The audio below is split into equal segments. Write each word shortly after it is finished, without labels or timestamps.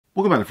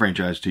Welcome back to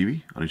Franchise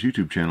TV. On his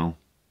YouTube channel,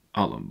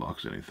 I'll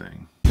unbox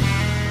anything.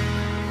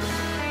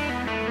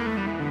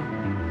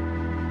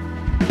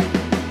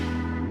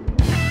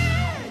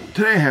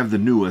 Today I have the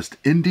newest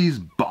Indies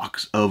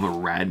box of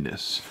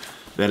RADNESS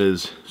that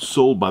is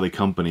sold by the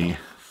company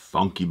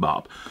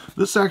BOP.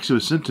 This actually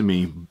was sent to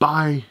me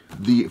by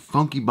the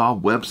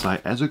BOP website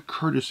as a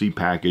courtesy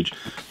package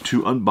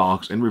to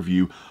unbox and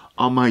review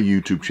on my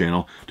YouTube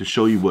channel to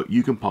show you what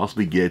you can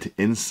possibly get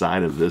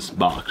inside of this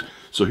box.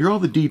 So here are all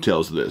the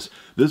details of this.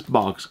 This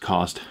box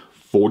cost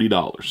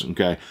 $40,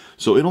 okay?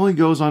 So it only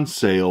goes on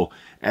sale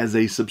as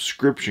a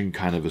subscription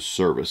kind of a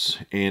service.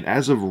 And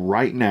as of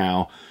right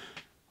now,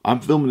 I'm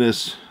filming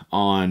this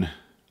on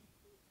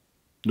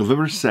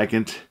November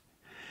 2nd,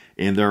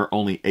 and there are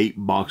only 8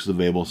 boxes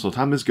available. So by the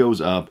time this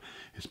goes up,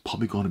 it's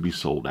probably going to be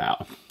sold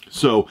out.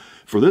 So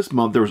for this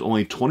month, there was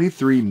only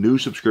 23 new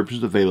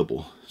subscriptions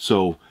available.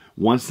 So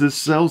once this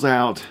sells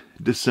out,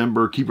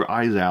 December, keep your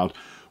eyes out.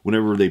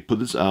 Whenever they put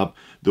this up,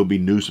 there'll be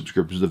new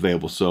subscriptions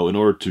available. So in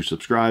order to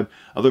subscribe,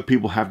 other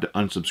people have to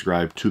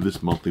unsubscribe to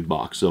this monthly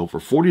box. So for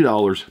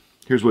 $40,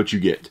 here's what you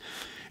get.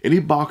 Any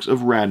box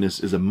of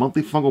RADNESS is a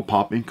monthly Funko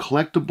Pop and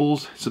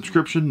collectibles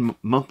subscription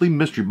monthly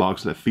mystery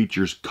box that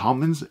features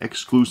commons,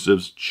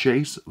 exclusives,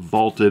 chase,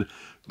 vaulted,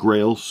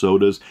 grail,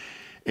 sodas,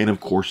 and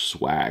of course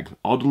swag.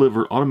 All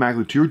delivered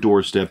automatically to your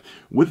doorstep.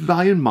 With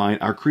value in mind,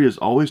 our creed is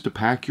always to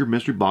pack your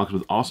mystery box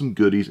with awesome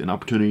goodies and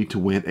opportunity to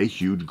win a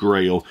huge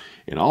grail,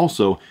 and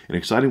also an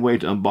exciting way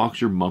to unbox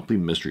your monthly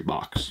mystery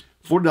box.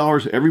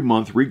 $40 every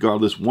month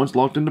regardless. Once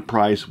locked into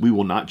price, we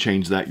will not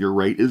change that. Your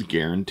rate is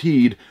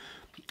guaranteed.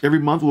 Every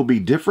month will be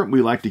different.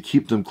 We like to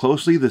keep them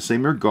closely the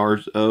same in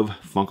regards of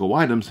Funko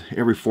items.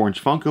 Every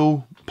 4-inch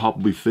Funko Pop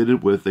will be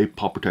fitted with a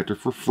pop protector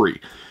for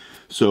free.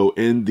 So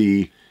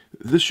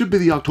this should be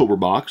the October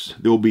box.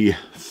 There will be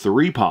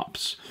 3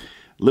 pops.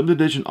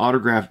 Limited edition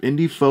autograph,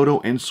 indie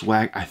photo, and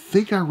swag. I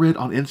think I read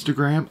on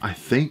Instagram, I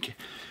think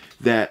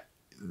that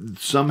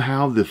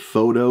somehow the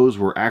photos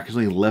were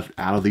actually left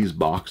out of these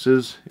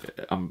boxes,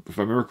 if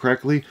I remember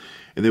correctly,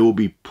 and they will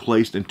be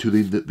placed into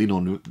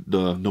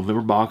the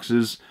November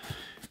boxes.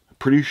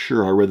 Pretty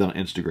sure I read that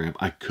on Instagram.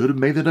 I could have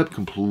made that up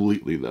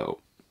completely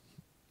though.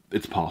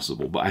 It's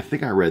possible, but I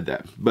think I read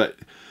that. But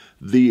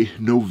the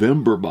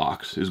November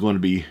box is going to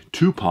be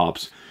 2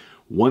 pops,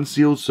 1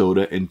 sealed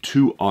soda, and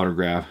 2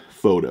 autograph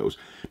photos.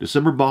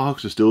 December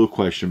box is still a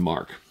question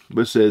mark,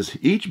 but it says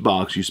each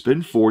box you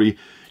spend $40,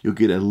 you'll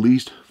get at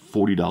least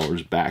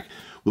 $40 back.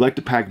 We like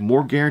to pack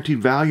more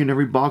guaranteed value in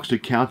every box to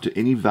count to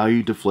any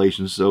value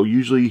deflation, so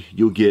usually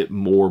you'll get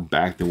more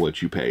back than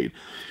what you paid.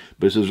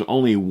 But it says there's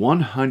only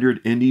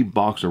 100 indie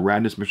box or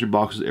RADNESS mystery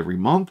boxes every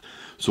month.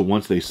 So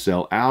once they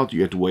sell out,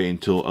 you have to wait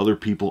until other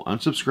people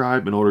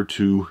unsubscribe in order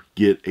to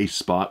get a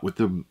spot with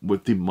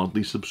the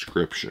monthly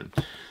subscription.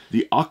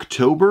 The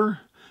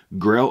October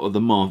grail of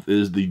the month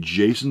is the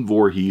Jason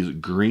Voorhees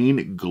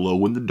Green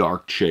Glow in the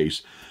Dark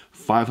Chase.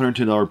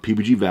 $510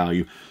 PPG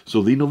value.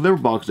 So the November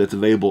box that's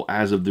available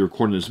as of the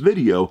recording of this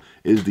video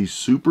is the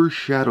Super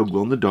Shadow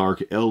Glow in the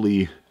Dark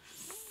LE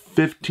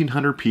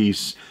 1500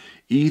 piece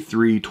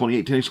E3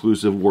 2018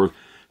 exclusive worth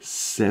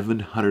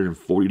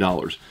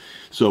 $740.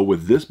 So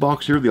with this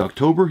box here, the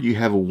October, you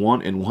have a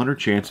 1 in 100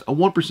 chance, a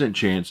 1%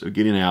 chance of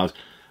getting out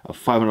a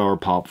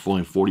 $500 pop for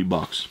only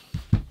 $40.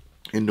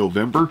 In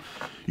November,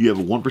 you have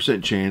a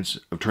 1% chance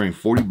of turning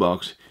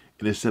 $40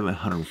 into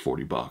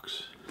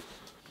 $740.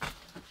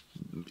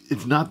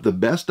 It's not the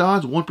best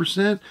odds,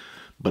 1%,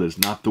 but it's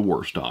not the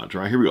worst odds,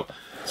 right? Here we go.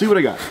 See what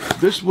I got.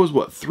 This was,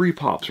 what, 3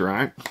 pops,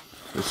 right?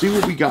 Let's see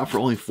what we got for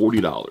only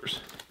 $40.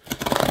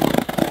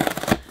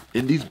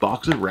 Indies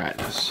box of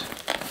RADNESS.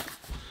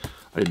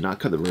 I did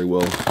not cut that very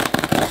well.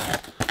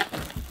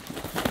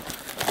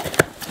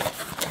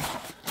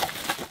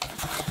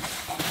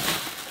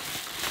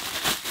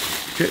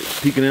 Okay,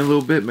 peeking in a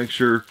little bit, make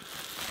sure.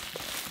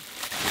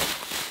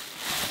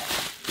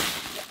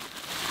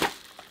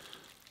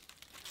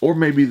 Or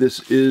maybe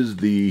this is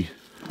the,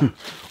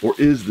 or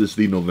is this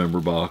the November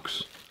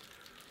box?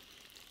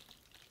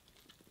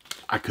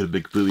 I could have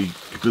been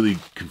completely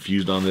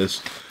confused on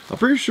this. I'm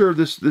pretty sure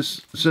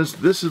since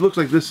this looks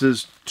like this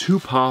is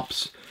 2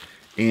 pops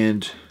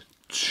and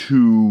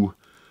 2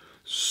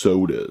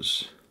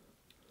 sodas.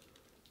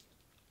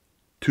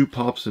 2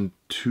 pops and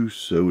 2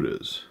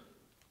 sodas.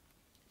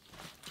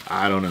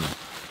 I don't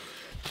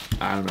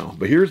know.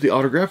 But here's the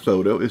autograph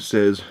photo. It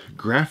says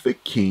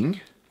Graphic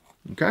King.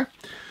 Okay.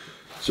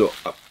 So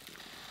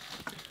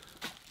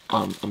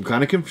I'm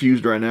kind of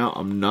confused right now.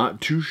 I'm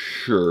not too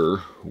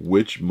sure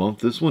which month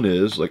this one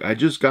is. Like, I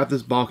just got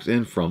this box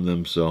in from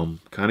them, so I'm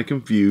kind of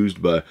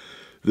confused. But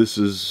this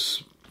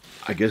is,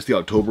 I guess, the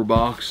October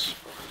box.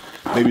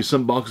 Maybe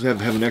some boxes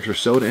have an extra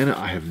soda in it.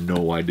 I have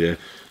no idea.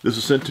 This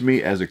was sent to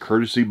me as a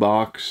courtesy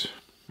box.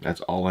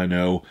 That's all I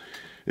know.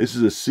 This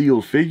is a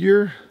sealed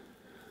figure,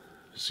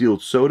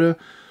 sealed soda.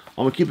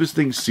 I'm gonna keep this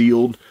thing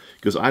sealed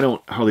because I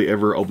don't hardly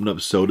ever open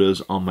up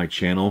sodas on my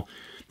channel.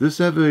 Does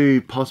this have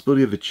a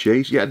possibility of a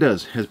chase? Yeah, it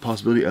does. It has a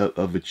possibility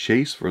of a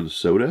chase for the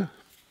soda.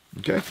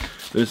 Okay.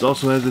 Then it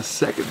also has a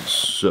second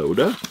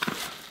soda.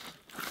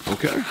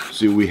 Okay,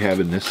 see what we have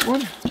in this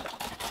one.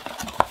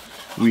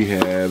 We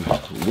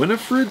have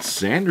Winifred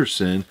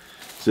Sanderson.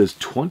 It says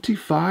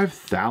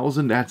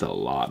 25,000. That's a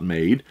lot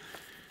made.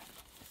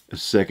 A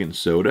second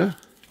soda.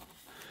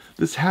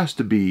 This has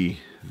to be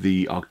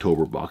the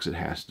October box. It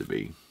has to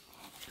be.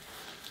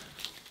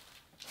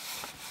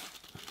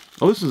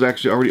 Oh, this is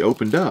actually already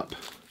opened up.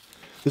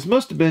 This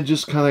must have been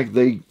just kind of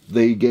like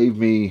they gave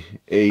me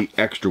a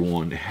extra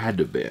one. It had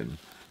to have been.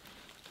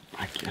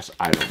 I guess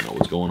I don't know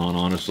what's going on,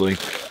 honestly.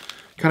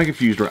 Kind of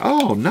confused.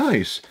 Oh,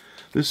 nice.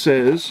 This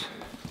says,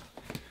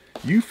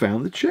 you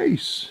found the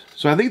chase.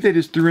 So I think they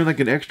just threw in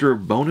like an extra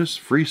bonus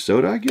free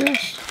soda, I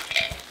guess.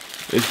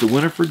 It's the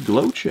Winifred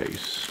Glow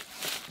Chase.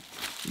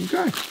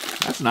 Okay,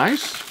 that's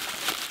nice.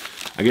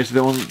 I guess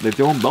they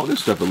throw in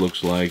bonus stuff, it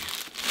looks like.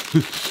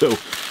 So,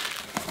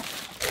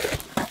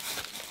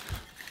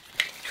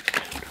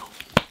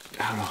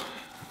 I don't know.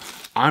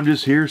 I'm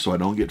just here so I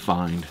don't get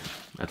fined.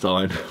 That's all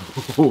I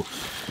know.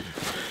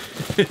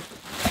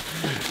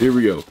 Here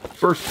we go.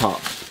 First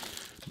pop.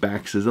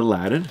 Back says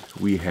Aladdin.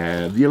 We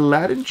have the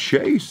Aladdin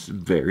Chase.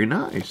 Very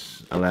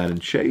nice. Aladdin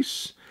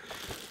Chase.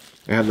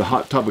 I have the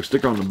Hot Topic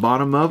sticker on the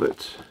bottom of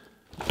it.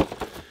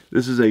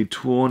 This is a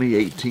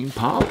 2018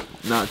 pop.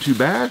 Not too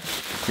bad.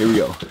 Here we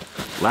go.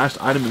 Last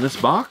item in this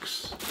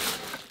box.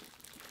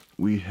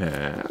 We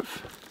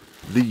have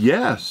the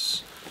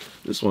Yes.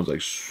 This one's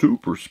like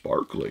super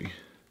sparkly.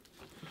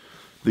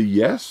 The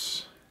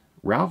Yes.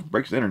 Ralph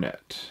Breaks the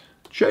Internet.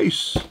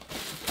 Chase.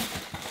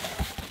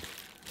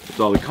 That's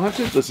all the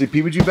contents. Let's see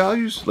PBG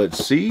values.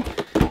 Let's see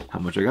how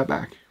much I got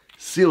back.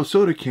 Sealed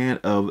soda can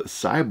of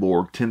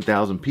Cyborg,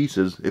 10,000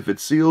 pieces. If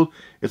it's sealed,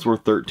 it's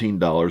worth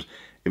 $13.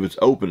 If it's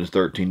open, it's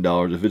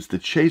 $13. If it's the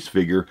Chase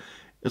figure,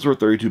 it's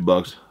worth 32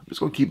 bucks. I'm just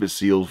going to keep it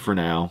sealed for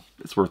now.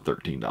 It's worth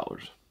 $13.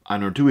 Item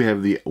number 2, we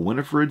have the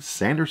Winifred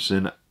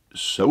Sanderson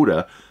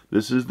soda.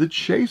 This is the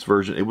Chase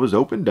version. It was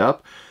opened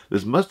up.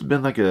 This must have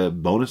been like a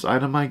bonus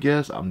item, I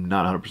guess. I'm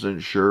not 100%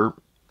 sure.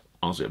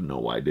 Honestly, I have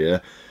no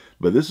idea.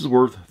 But this is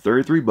worth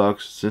 33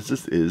 bucks since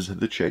this is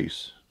the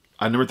Chase.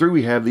 Item number 3,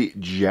 we have the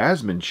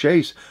Jasmine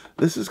Chase.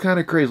 This is kind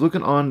of crazy.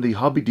 Looking on the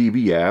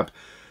HobbyDB app,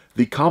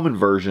 the common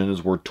version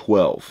is worth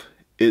 12.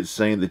 It's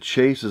saying the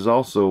Chase is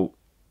also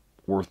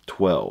worth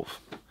 12.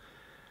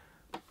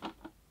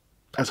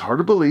 That's hard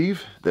to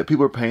believe that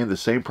people are paying the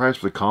same price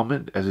for the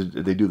common as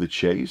they do the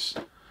Chase.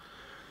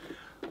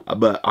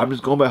 But I'm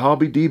just going by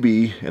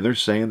HobbyDB, and they're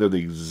saying they're the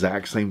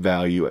exact same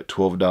value at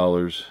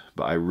 $12.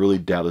 But I really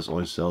doubt this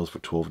only sells for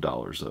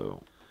 $12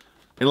 though.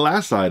 And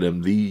last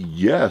item, the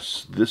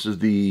Yes. This is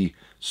the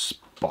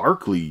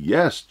Sparkly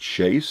Yes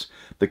Chase.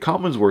 The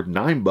common's worth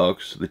 9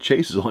 bucks. The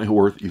Chase is only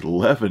worth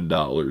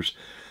 $11.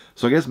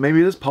 So I guess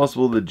maybe it is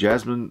possible that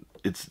Jasmine,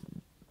 it's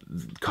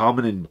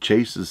common and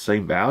Chase is the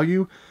same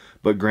value.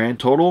 But grand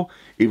total,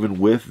 even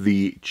with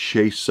the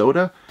Chase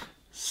soda,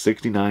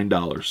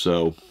 $69.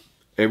 So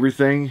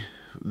everything,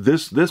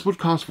 this would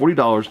cost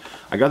 $40.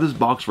 I got this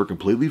box for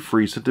completely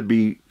free, sent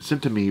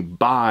to me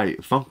by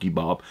Funky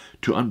Bop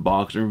to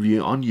unbox and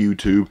review on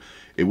YouTube.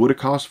 It would have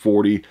cost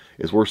 $40.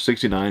 It's worth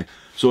 $69.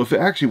 So if it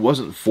actually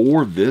wasn't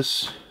for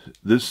this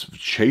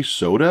Chase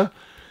soda,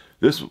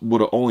 this would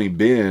have only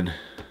been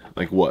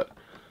like what,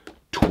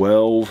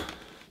 12,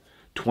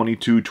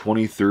 22,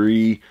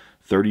 23,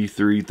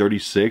 33,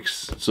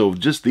 36. So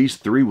just these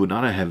three would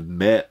not have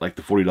met like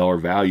the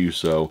 $40 value.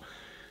 So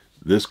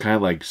this kind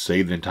of like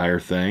saved the entire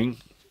thing.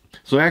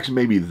 So actually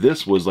maybe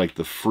this was like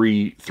the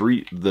free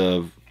free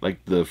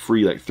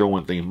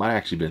throw-in thing. It might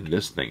actually been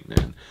this thing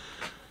then.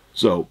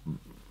 So,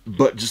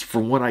 but just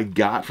from what I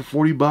got for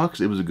 40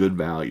 bucks, it was a good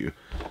value.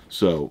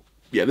 So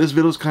yeah, this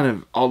video is kind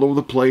of all over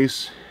the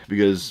place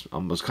because I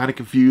was kind of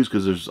confused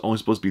because there's only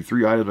supposed to be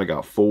 3 items. I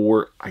got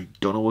 4. I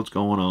don't know what's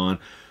going on.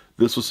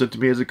 This was sent to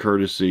me as a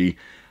courtesy.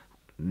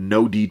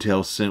 No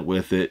details sent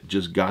with it.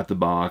 Just got the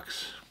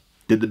box.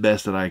 Did the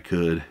best that I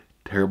could.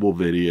 Terrible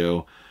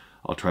video.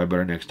 I'll try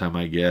better next time,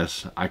 I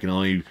guess. I can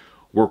only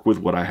work with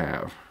what I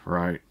have,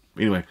 right?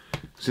 Anyway,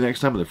 see you next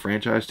time on the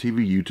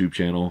FranchiseTV YouTube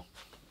channel.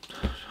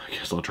 I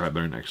guess I'll try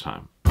better next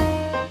time.